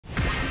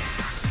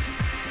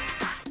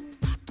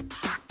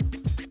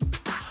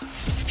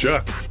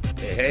Chuck,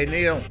 Hey,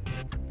 Neil.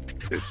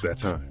 it's that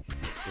time.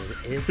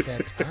 It is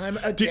that time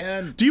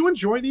again. Do you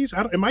enjoy these?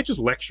 Am I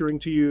just lecturing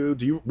to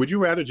you? Would you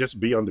rather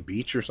just be on the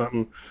beach or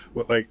something?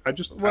 Well, like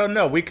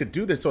No, we could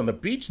do this on the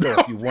beach though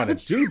if you want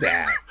to do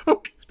that.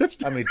 Okay,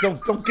 I mean,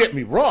 don't get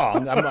me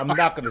wrong. I'm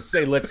not going to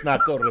say let's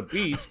not go to the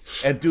beach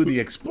and do the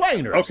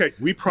explainers. Okay,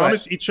 we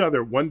promise each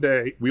other one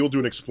day we will do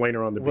an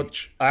explainer on the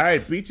beach. All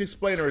right, beach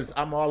explainers.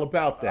 I'm all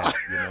about that.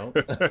 You know,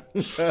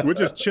 We're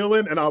just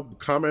chilling, and I'll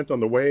comment on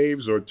the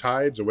waves or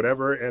tides or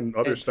whatever and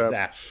other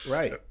stuff.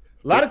 Right.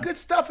 A lot of good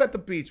stuff at the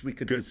beach we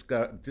could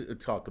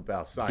talk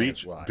about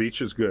science-wise.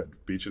 Beach is good.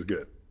 Beach is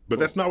good. But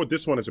that's not what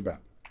this one is about.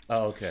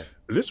 Oh, okay.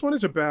 This one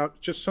is about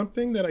just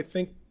something that I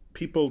think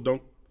people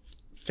don't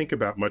think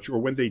about much, or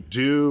when they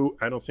do,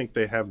 I don't think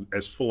they have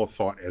as full of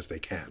thought as they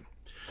can.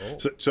 Oh.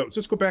 So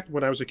let's go back to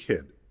when I was a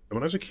kid.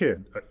 When I was a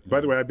kid,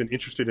 by the way, I've been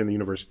interested in the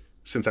universe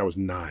since I was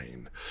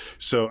 9.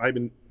 So I've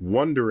been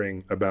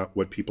wondering about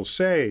what people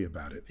say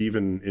about it,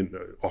 even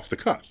off the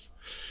cuff.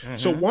 Mm-hmm.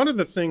 So one of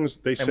the things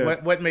they said...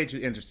 And what made you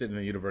interested in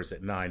the universe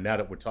at 9? Now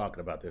that we're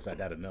talking about this, I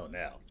got to know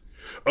now.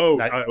 Oh,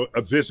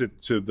 a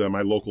visit to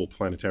my local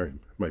planetarium.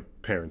 My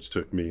parents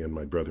took me and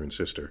my brother and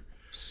sister.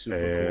 Super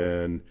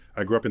and cool.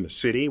 I grew up in the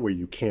city where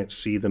you can't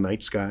see the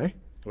night sky.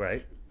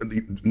 Right.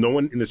 No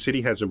one in the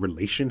city has a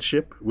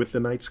relationship with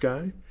the night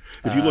sky.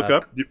 If you look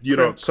up, you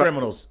know,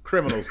 criminals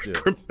do.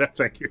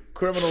 Thank you.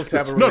 Criminals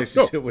have a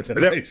relationship with the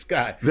night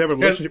sky. They have a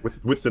relationship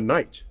with the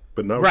night,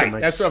 but not with the night sky.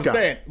 That's what I'm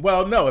saying.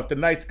 Well, no, if the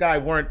night sky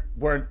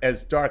weren't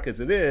as dark as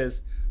it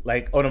is,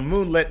 like on a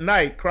moonlit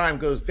night, crime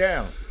goes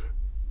down.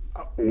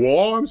 Well,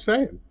 all I'm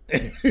saying.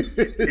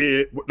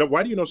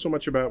 Why do you know so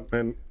much about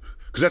and?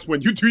 Because that's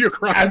when you do your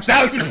crimes.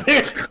 I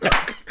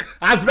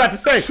was about to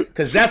say,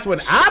 because that's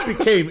when I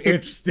became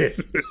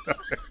interested.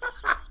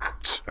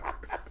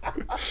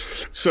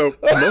 So,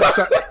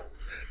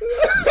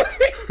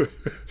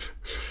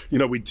 you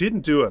know, we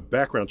didn't do a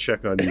background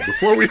check on you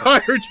before we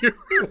hired you.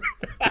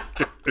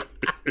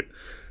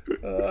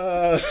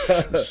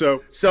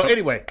 So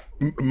anyway,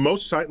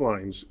 most sight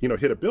lines, you know,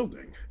 hit a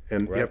building,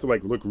 and you have to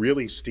like look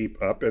really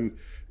steep up. And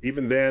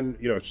even then,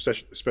 you know,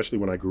 especially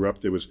when I grew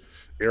up, there was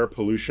air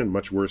pollution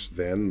much worse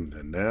then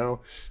than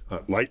now,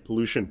 light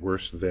pollution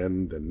worse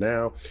then than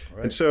now.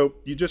 Right. And so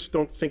you just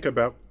don't think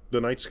about the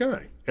night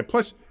sky. And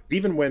plus,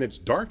 even when it's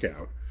dark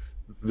out,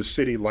 the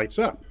city lights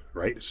up,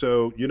 right?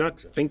 So you're not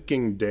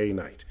thinking day,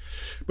 night.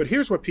 But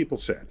here's what people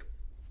said.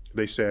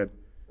 They said,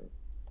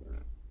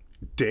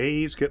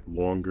 days get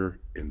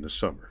longer in the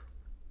summer.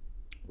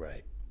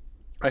 Right.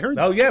 I heard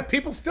that. Oh, yeah,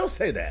 people still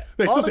say that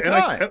all the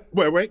time.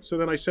 Wait, so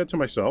then I said to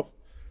myself,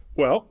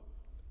 well,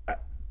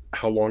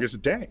 how long is a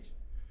day?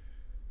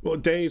 Well, a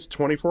day is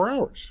 24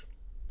 hours.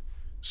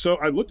 So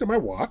I looked at my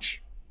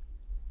watch,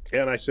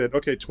 and I said,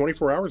 okay,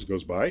 24 hours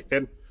goes by,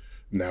 and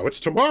now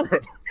it's tomorrow.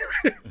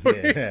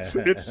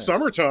 It's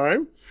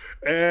summertime,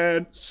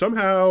 and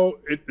somehow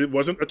it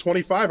wasn't a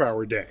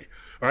 25-hour day.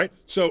 All right.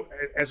 So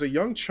as a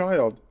young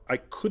child, I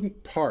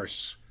couldn't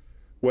parse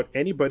what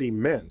anybody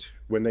meant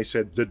when they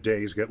said the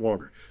days get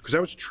longer, because I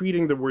was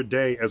treating the word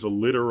day as a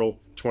literal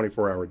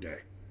 24-hour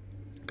day.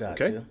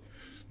 Gotcha. Okay.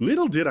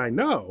 Little did I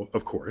know,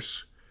 of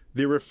course,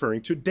 they're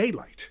referring to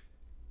daylight.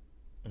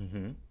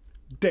 Mm-hmm.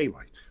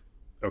 Daylight.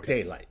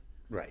 Okay. Daylight.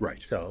 Right.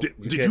 Right. So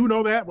did you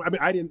know that? I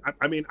mean, I didn't.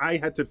 I mean, I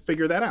had to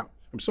figure that out.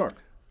 I'm sorry.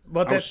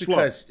 Well, that's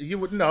because you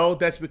would know.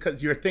 That's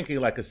because you're thinking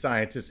like a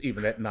scientist,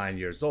 even at 9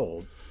 years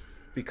old,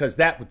 because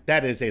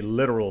that is a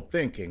literal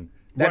thinking.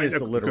 That is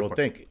the literal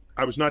thinking.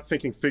 I was not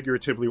thinking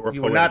figuratively or poetically.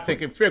 You were not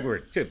thinking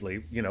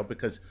figuratively, you know,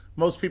 because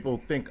most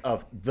people think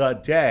of the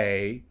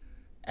day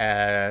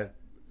a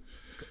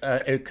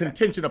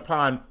contingent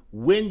upon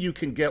when you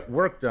can get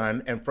work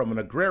done, and from an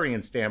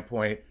agrarian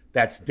standpoint,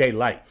 that's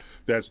daylight.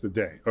 That's the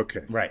day. Okay.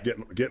 Right.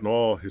 Getting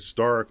all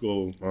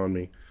historical on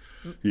me.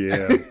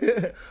 Yeah.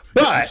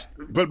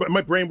 but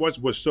my brain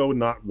was so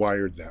not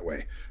wired that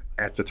way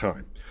at the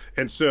time.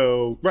 And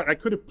so, right, I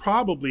could have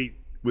probably,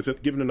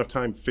 given enough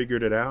time,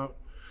 figured it out.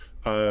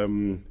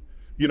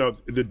 You know,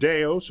 the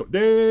day-o, so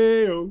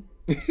day-o,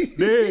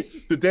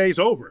 the day's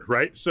over,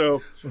 right?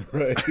 So,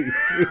 right.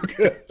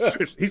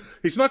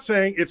 he's not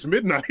saying it's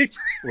midnight.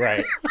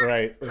 Right.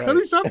 I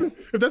mean, something,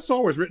 if that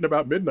song was written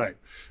about midnight,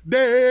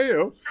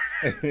 day-o,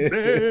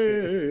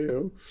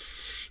 day-o,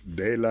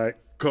 daylight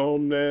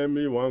come and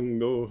me want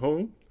go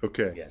home.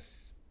 Okay.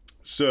 Yes.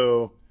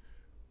 So,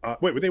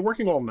 wait, were they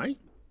working all night?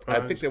 I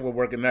think they were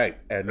working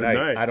at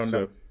night. I don't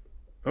know.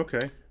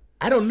 Okay.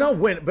 I don't know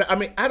when, but I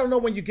mean, I don't know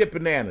when you get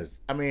bananas.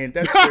 I mean,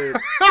 that's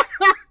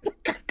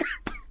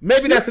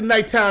maybe that's a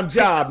nighttime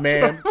job,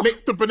 man.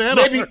 The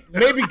banana.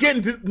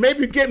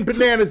 Maybe getting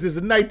bananas is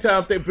a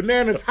nighttime thing.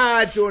 Bananas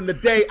hide during the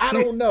day. I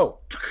don't know.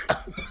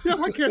 Yeah,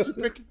 why can't you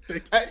pick?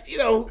 You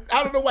know,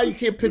 I don't know why you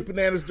can't pick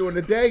bananas during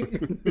the day.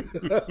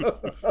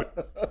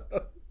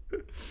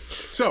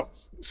 So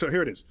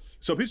here it is.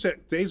 So people say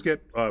days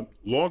get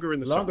longer in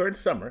the summer. Longer in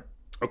summer.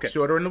 Okay.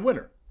 Shorter in the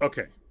winter.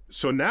 Okay.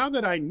 So now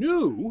that I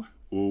knew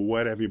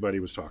what everybody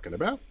was talking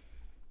about,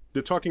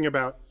 they're talking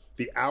about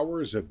the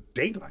hours of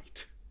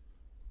daylight.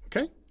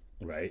 Okay?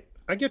 Right.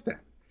 I get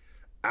that.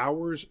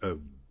 Hours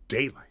of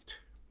daylight.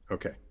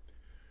 Okay.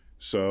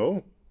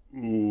 So,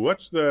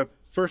 what's the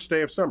first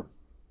day of summer?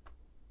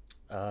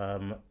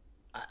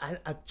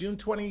 June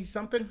 20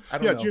 something. I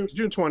don't know.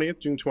 June 20th.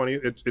 June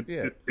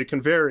 20th. It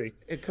can vary.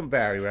 It can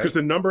vary, right? Because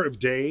the number of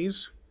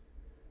days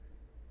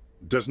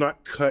does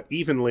not cut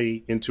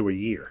evenly into a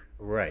year.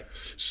 Right.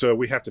 So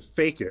we have to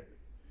fake it,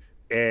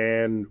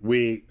 and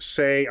we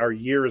say our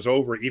year is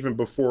over even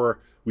before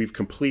we've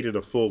completed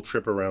a full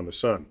trip around the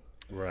sun.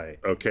 Right.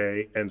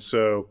 Okay. And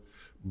so,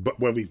 but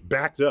when we've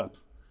backed up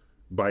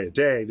by a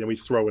day, then we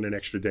throw in an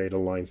extra day to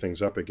line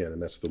things up again,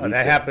 and that's the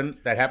that happened.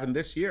 That happened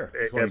this year,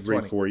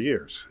 every 4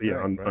 years. Yeah,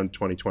 right, on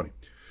 2020.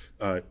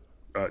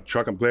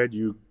 Chuck, I'm glad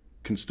you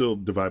can still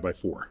divide by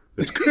 4.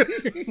 That's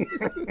good.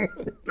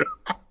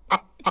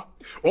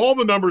 All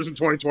the numbers in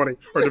 2020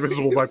 are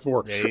divisible by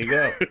 4. There you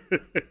go.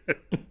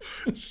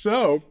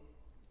 So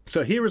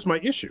here is my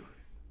issue.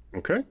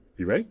 Okay,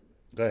 you ready?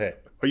 Go ahead.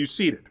 Are you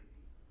seated?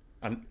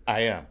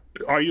 I am.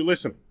 Are you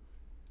listening?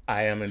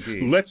 I am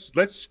indeed.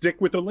 Let's stick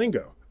with the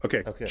lingo.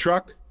 Okay.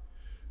 Chuck,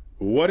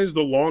 what is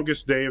the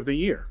longest day of the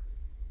year?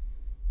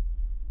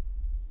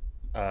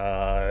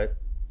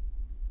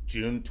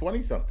 June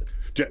 20 something.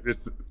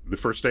 It's the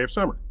first day of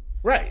summer.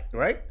 Right.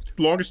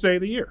 Longest day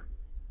of the year.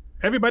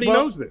 Everybody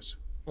knows this.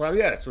 Well,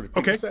 yeah, that's what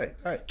people say.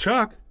 Right.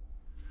 Chuck,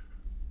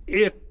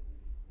 if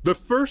the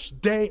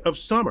first day of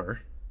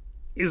summer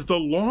is the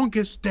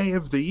longest day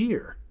of the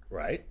year,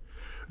 right,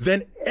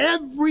 then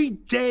every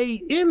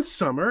day in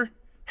summer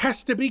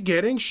has to be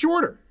getting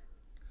shorter.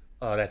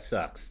 Oh, that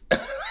sucks.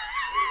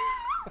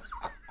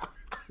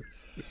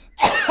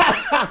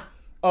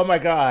 Oh my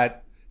God.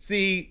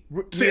 See,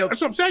 that's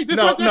what I'm saying.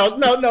 No.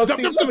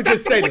 See, let me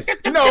just say this.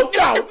 No.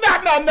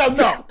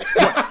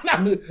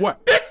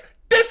 What?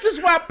 This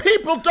is why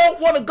people don't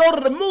want to go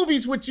to the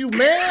movies with you,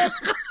 man.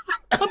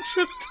 I'm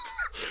just,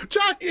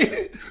 Chuck.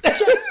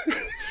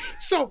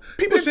 So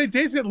people say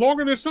days get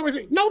longer than summer.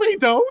 No, they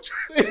don't.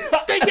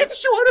 They get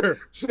shorter.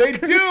 They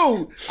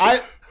do.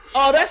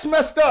 Oh, that's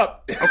messed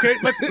up. Okay,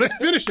 let's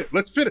finish it.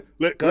 Let's finish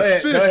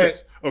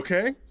this.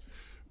 Okay,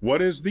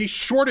 what is the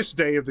shortest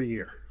day of the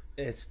year?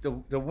 It's the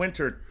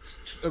winter,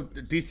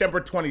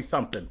 December 20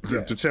 something.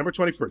 Yeah. December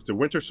 21st, the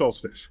winter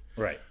solstice.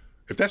 Right.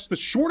 If that's the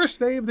shortest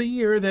day of the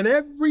year, then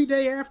every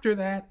day after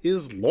that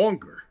is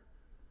longer,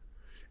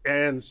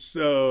 and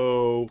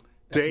so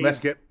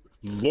days get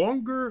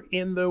longer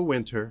in the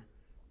winter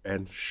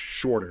and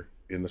shorter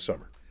in the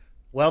summer.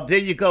 Well, there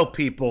you go,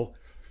 people.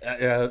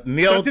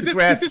 Neil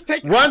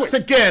deGrasse, once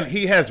again,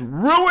 he has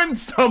ruined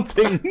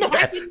something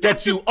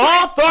that you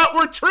all thought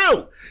were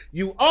true.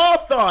 You all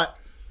thought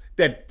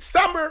that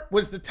summer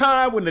was the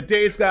time when the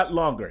days got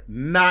longer.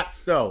 Not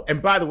so.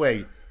 And by the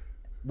way,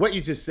 what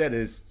you just said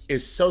is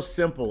so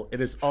simple.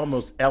 It is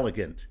almost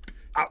elegant.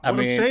 I'm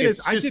saying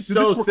it's just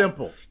so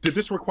simple. Did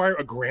this require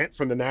a grant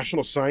from the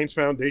National Science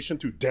Foundation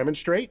to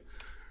demonstrate?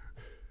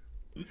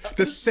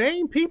 The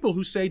same people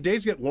who say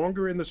days get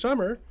longer in the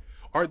summer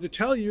are to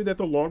tell you that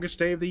the longest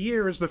day of the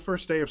year is the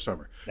first day of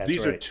summer.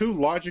 These are two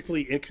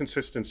logically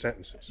inconsistent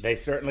sentences. They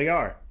certainly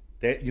are.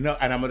 And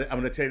I'm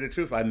gonna tell you the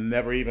truth. I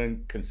never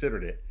even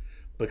considered it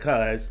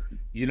because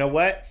you know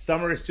what?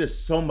 Summer is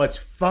just so much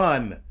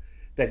fun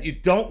that you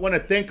don't want to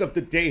think of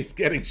the days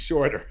getting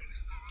shorter.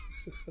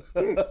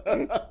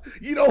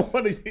 You don't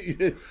want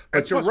to,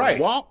 but you're right.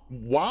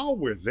 While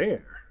we're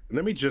there,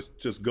 let me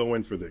just go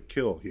in for the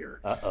kill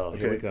here. Okay?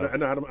 Here we go.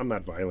 No, I'm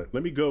not violent.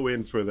 Let me go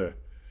in for the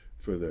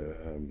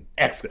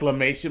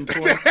exclamation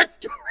point.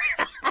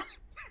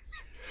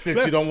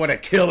 Since you don't want to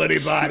kill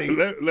anybody,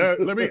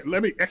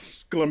 let me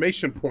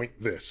exclamation point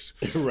this.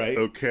 Right.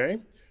 Okay.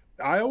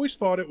 I always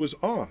thought it was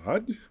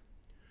odd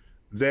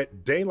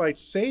that daylight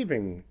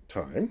saving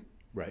time,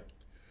 right,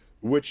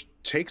 which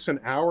takes an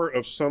hour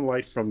of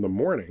sunlight from the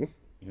morning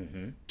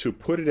to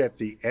put it at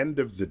the end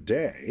of the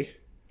day,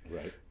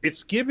 right,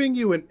 it's giving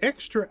you an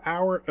extra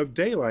hour of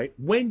daylight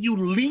when you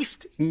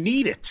least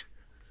need it.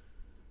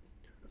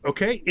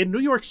 Okay, in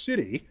New York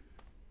City,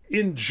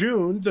 in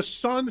June, the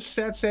sun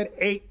sets at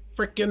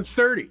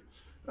 8:30.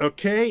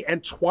 Okay,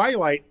 and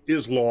twilight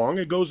is long;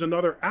 it goes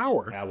another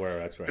hour.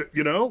 That's right.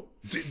 You know,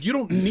 you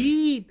don't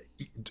need.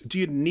 Do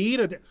you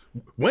need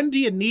when do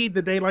you need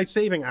the daylight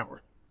saving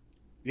hour?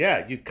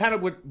 Yeah, you kind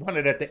of would want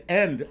it at the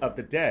end of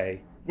the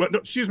day. Well, no,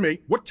 excuse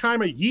me. What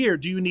time of year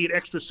do you need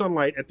extra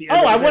sunlight at the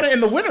end? Oh, I want it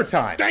in the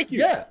wintertime. Thank you.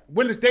 Yeah,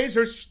 when the days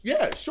are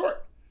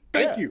short.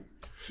 Thank you.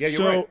 Yeah,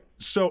 you're right.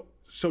 So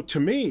to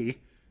me,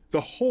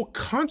 the whole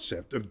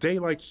concept of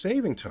daylight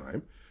saving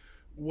time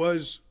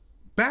was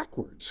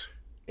backwards.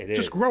 It is.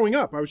 Just growing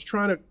up, I was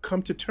trying to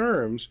come to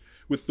terms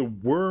with the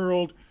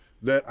world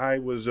that I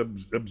was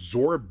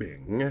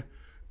absorbing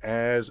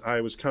as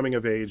I was coming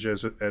of age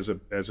as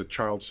a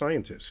child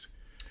scientist.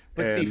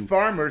 But see,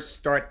 farmers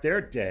start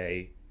their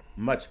day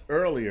much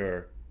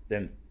earlier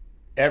than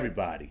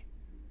everybody.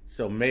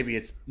 So maybe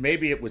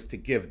it was to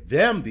give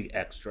them the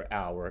extra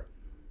hour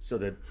so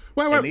that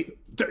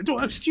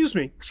excuse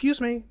me.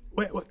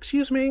 Wait,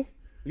 excuse me.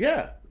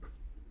 Yeah.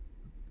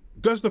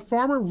 Does the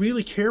farmer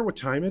really care what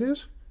time it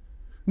is?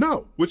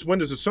 No. When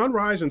does the sun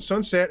rise and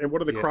sunset, and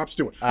what are the crops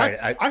doing?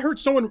 I heard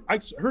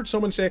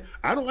someone say,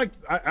 I don't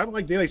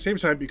like daylight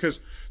savings time because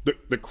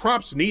the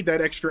crops need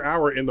that extra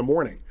hour in the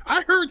morning.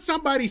 I heard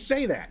somebody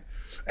say that,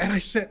 and I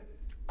said,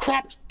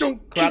 crops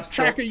don't keep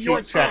track of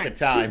your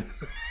time.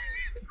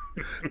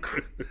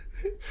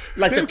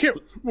 Like they don't care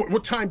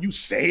what time you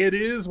say it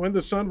is when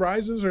the sun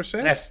rises or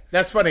sets.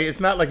 That's funny. It's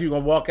not like you're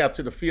gonna walk out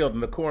to the field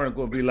and the corn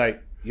gonna be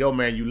like, "Yo,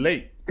 man, you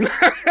late." The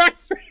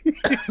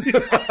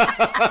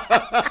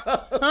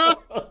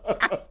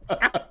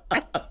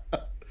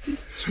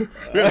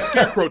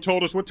scarecrow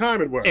told us what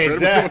time it was.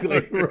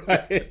 Exactly.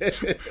 Right.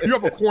 You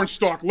have a corn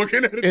stalk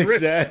looking at its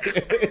wrist.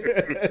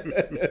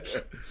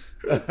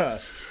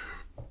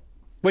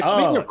 Wait,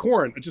 speaking of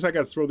corn, I got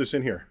to throw this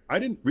in here. I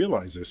didn't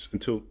realize this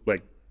until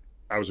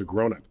I was a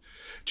grown-up.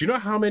 Do you know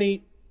how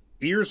many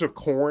ears of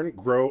corn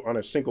grow on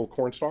a single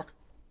corn stalk?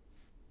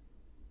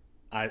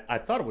 I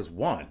thought it was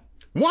one.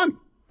 One.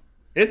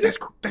 Is it?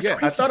 That's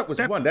crazy. I thought it was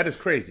one. That is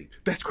crazy.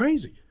 That's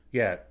crazy.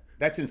 Yeah,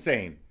 that's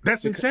insane.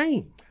 That's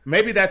insane.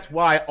 Maybe that's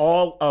why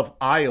all of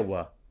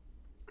Iowa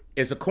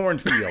is a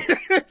cornfield.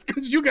 It's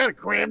because you got to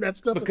cram that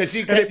stuff. Because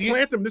you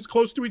plant them this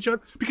close to each other.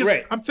 Because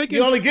I'm thinking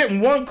you're only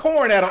getting one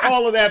corn out of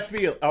all of that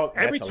field. Oh,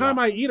 every time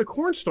I eat a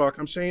corn stalk,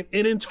 I'm saying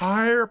an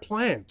entire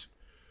plant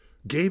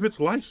gave its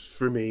life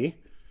for me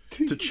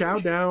to chow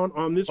down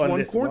on this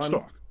one corn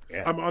stalk.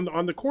 Yeah. I'm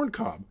on the corn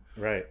cob.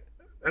 Right.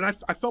 And I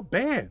felt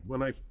bad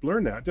when I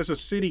learned that. There's a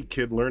city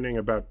kid learning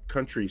about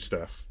country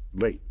stuff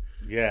late.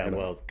 Yeah,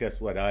 well, guess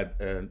what?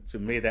 To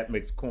me, that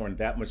makes corn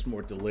that much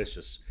more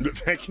delicious.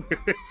 Thank you.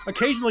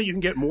 Occasionally you can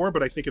get more,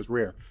 but I think it's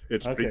rare.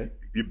 It's okay.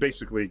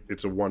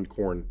 It's a one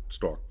corn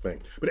stalk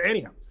thing. But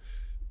anyhow,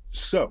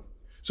 so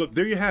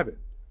there you have it.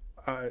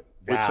 Wow.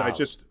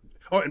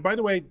 And by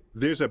the way,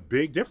 there's a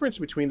big difference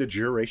between the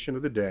duration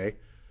of the day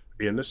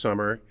in the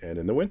summer and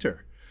in the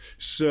winter.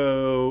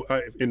 So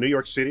in New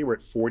York City, we're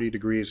at 40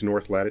 degrees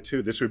north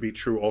latitude. This would be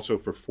true also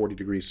for 40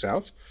 degrees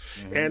south.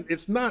 Mm-hmm. And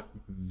it's not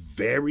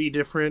very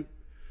different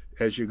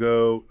as you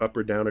go up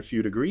or down a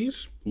few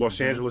degrees. Los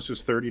Angeles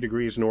is 30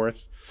 degrees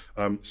north.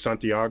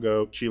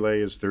 Santiago, Chile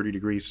is 30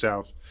 degrees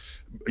south.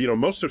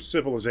 Most of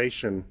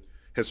civilization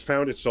has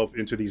found itself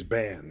into these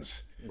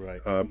bands,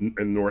 right,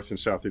 in north and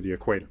south of the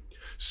equator.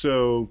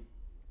 So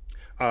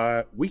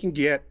we can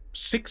get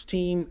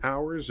 16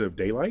 hours of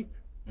daylight.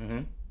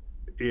 Mm-hmm.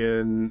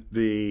 in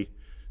the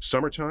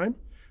summertime,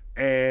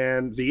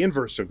 and the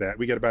inverse of that,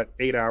 we get about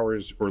 8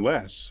 hours or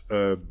less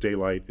of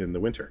daylight in the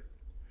winter.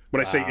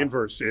 When I say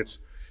inverse, it's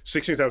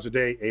 16 hours a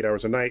day, 8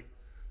 hours a night,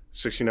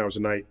 16 hours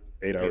a night,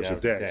 8 hours a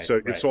day.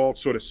 So it's all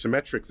sort of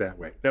symmetric that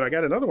way. And I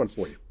got another one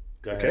for you.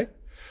 Go ahead.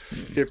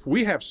 If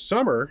we have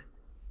summer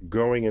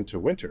going into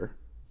winter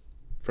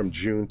from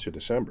June to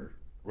December,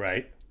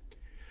 right,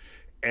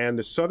 and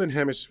the southern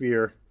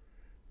hemisphere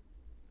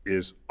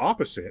is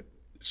opposite.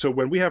 So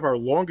when we have our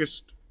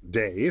longest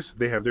days,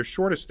 they have their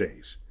shortest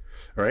days,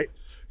 all right?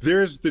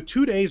 There's the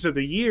 2 days of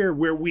the year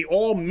where we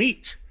all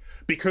meet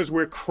because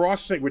we're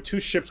two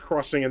ships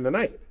crossing in the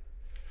night,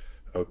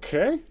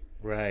 okay?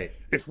 Right.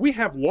 If we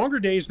have longer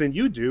days than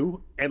you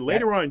do, and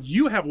later on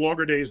you have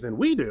longer days than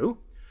we do,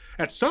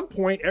 at some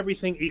point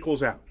everything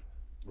equals out.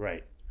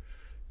 Right.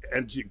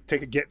 And you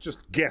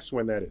just guess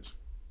when that is.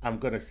 I'm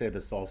going to say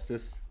the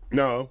solstice.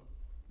 No.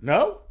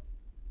 No?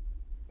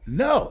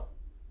 No.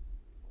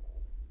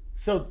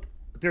 So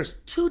there's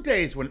 2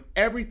 days when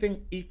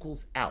everything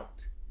equals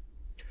out.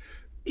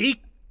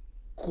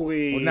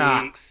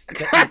 Equinox.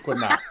 The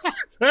equinox.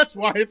 That's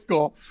why it's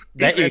called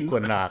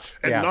equinox.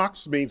 And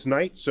nox means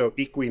night, so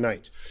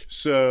equinight.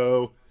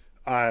 So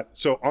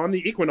on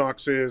the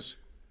equinoxes,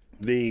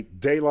 the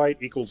daylight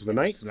equals the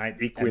night.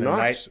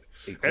 Equinox.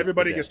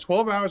 Everybody gets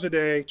 12 hours a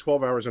day,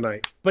 12 hours a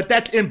night. But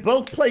that's in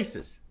both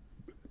places.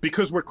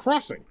 Because we're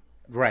crossing.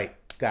 Right.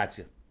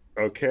 Gotcha.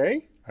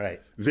 Okay.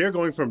 Right. They're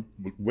going from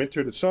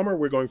winter to summer.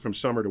 We're going from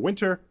summer to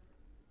winter.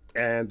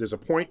 And there's a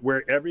point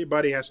where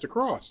everybody has to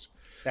cross.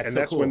 That's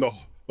cool. When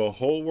the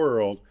whole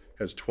world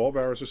has 12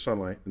 hours of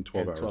sunlight and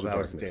 12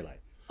 hours of daylight.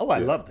 Oh, I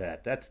love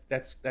that. That's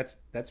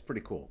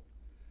pretty cool.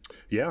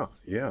 Yeah,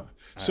 yeah.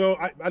 So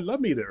I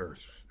love me the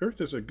Earth. Earth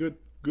is a good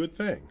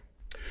thing.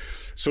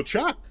 So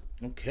Chuck.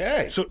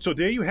 Okay. So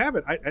there you have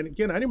it. And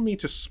again, I didn't mean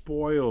to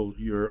spoil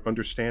your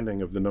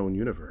understanding of the known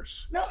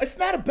universe. No, it's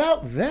not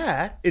about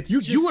that. It's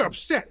you were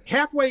upset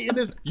halfway in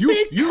this.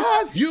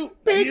 Because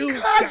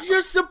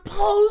you're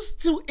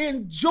supposed to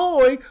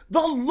enjoy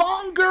the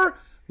longer,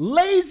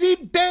 lazy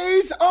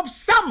days of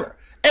summer,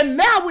 and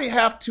now we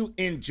have to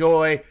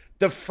enjoy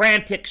the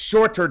frantic,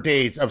 shorter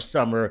days of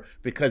summer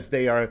because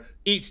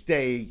each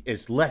day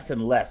is less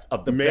and less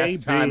of the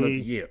best time of the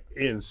year.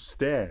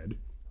 Instead,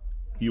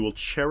 you will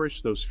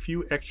cherish those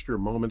few extra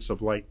moments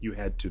of light you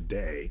had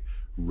today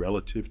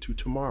relative to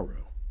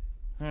tomorrow.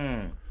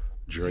 You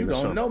During the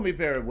summer. don't know me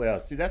very well.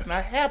 See, that's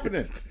not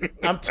happening.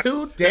 I'm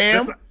too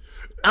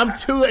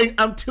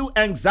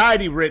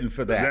anxiety ridden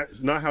for that.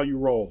 That's not how you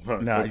roll, huh?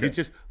 No,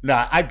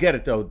 I get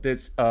it though.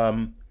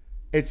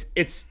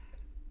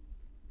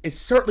 it's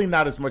certainly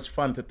not as much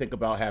fun to think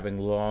about having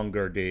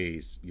longer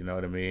days. You know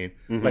what I mean?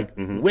 Like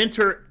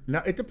winter.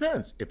 Now it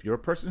depends. If you're a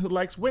person who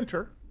likes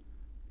winter,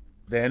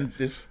 then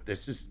this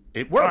is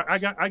it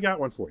works. I got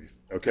one for you.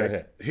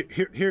 Okay.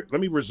 Here.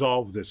 Let me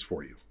resolve this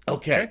for you.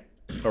 Okay.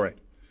 All right.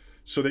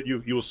 So that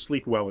you will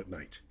sleep well at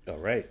night. All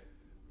right.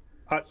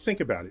 Think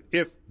about it.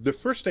 If the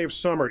first day of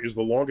summer is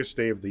the longest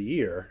day of the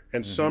year,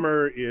 and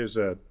summer is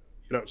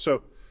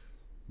so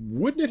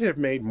wouldn't it have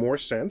made more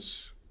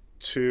sense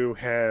to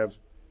have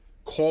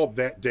called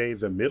that day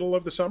the middle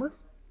of the summer?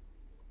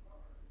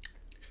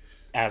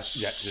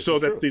 So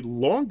that the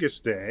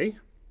longest day,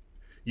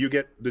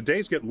 the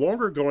days get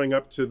longer going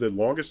up to the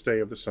longest day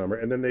of the summer,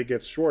 and then they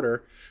get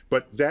shorter,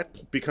 but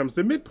that becomes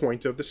the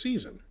midpoint of the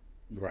season.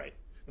 Right.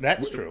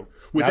 That's true.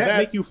 Would that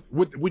make you?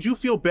 Would you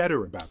feel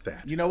better about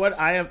that? You know what?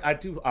 I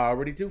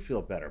already do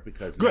feel better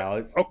because now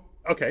it's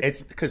okay.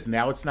 It's because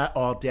now it's not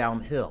all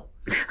downhill.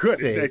 Good.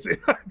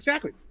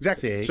 Exactly.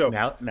 See, so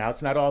now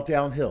it's not all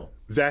downhill.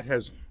 That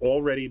has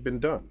already been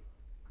done.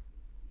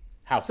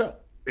 How so?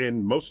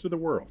 In most of the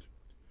world,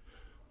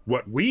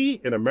 what we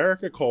in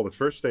America call the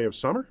first day of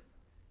summer.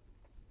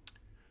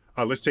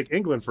 Let's take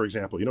England for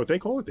example. You know what they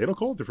call it? They don't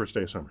call it the first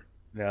day of summer.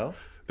 No.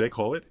 They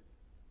call it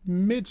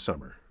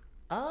midsummer.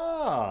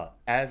 Ah,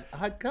 as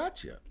I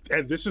gotcha.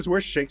 And this is where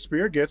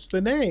Shakespeare gets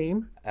the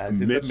name, as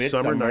in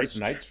Midsummer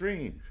Night's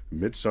Dream.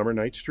 Midsummer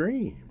Night's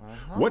Dream.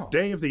 What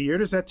day of the year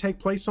does that take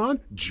place on?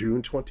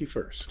 June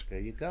 21st.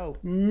 There you go.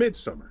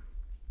 Midsummer.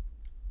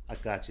 I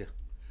gotcha.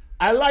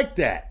 I like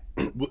that.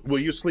 Will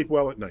you sleep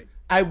well at night?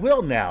 I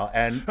will now,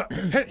 and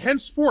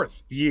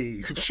henceforth,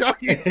 ye shall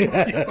ye.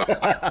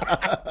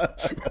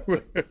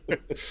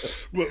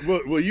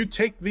 Will you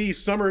take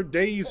these summer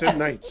days and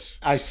nights?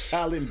 I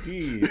shall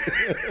indeed.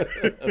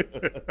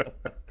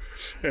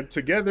 And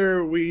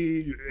together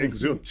we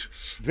exunt.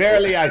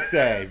 Verily I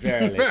say,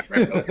 verily.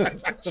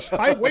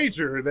 I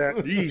wager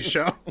that ye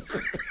shall.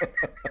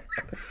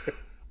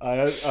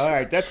 All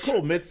right, that's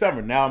cool.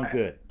 Midsummer. Now I'm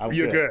good.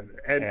 You're good.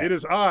 And it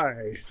is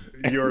I,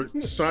 your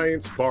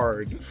science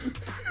bard,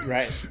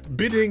 right,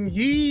 bidding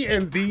ye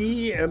and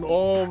thee and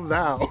all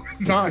thou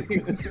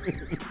thine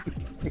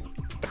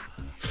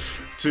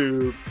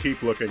to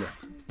keep looking up.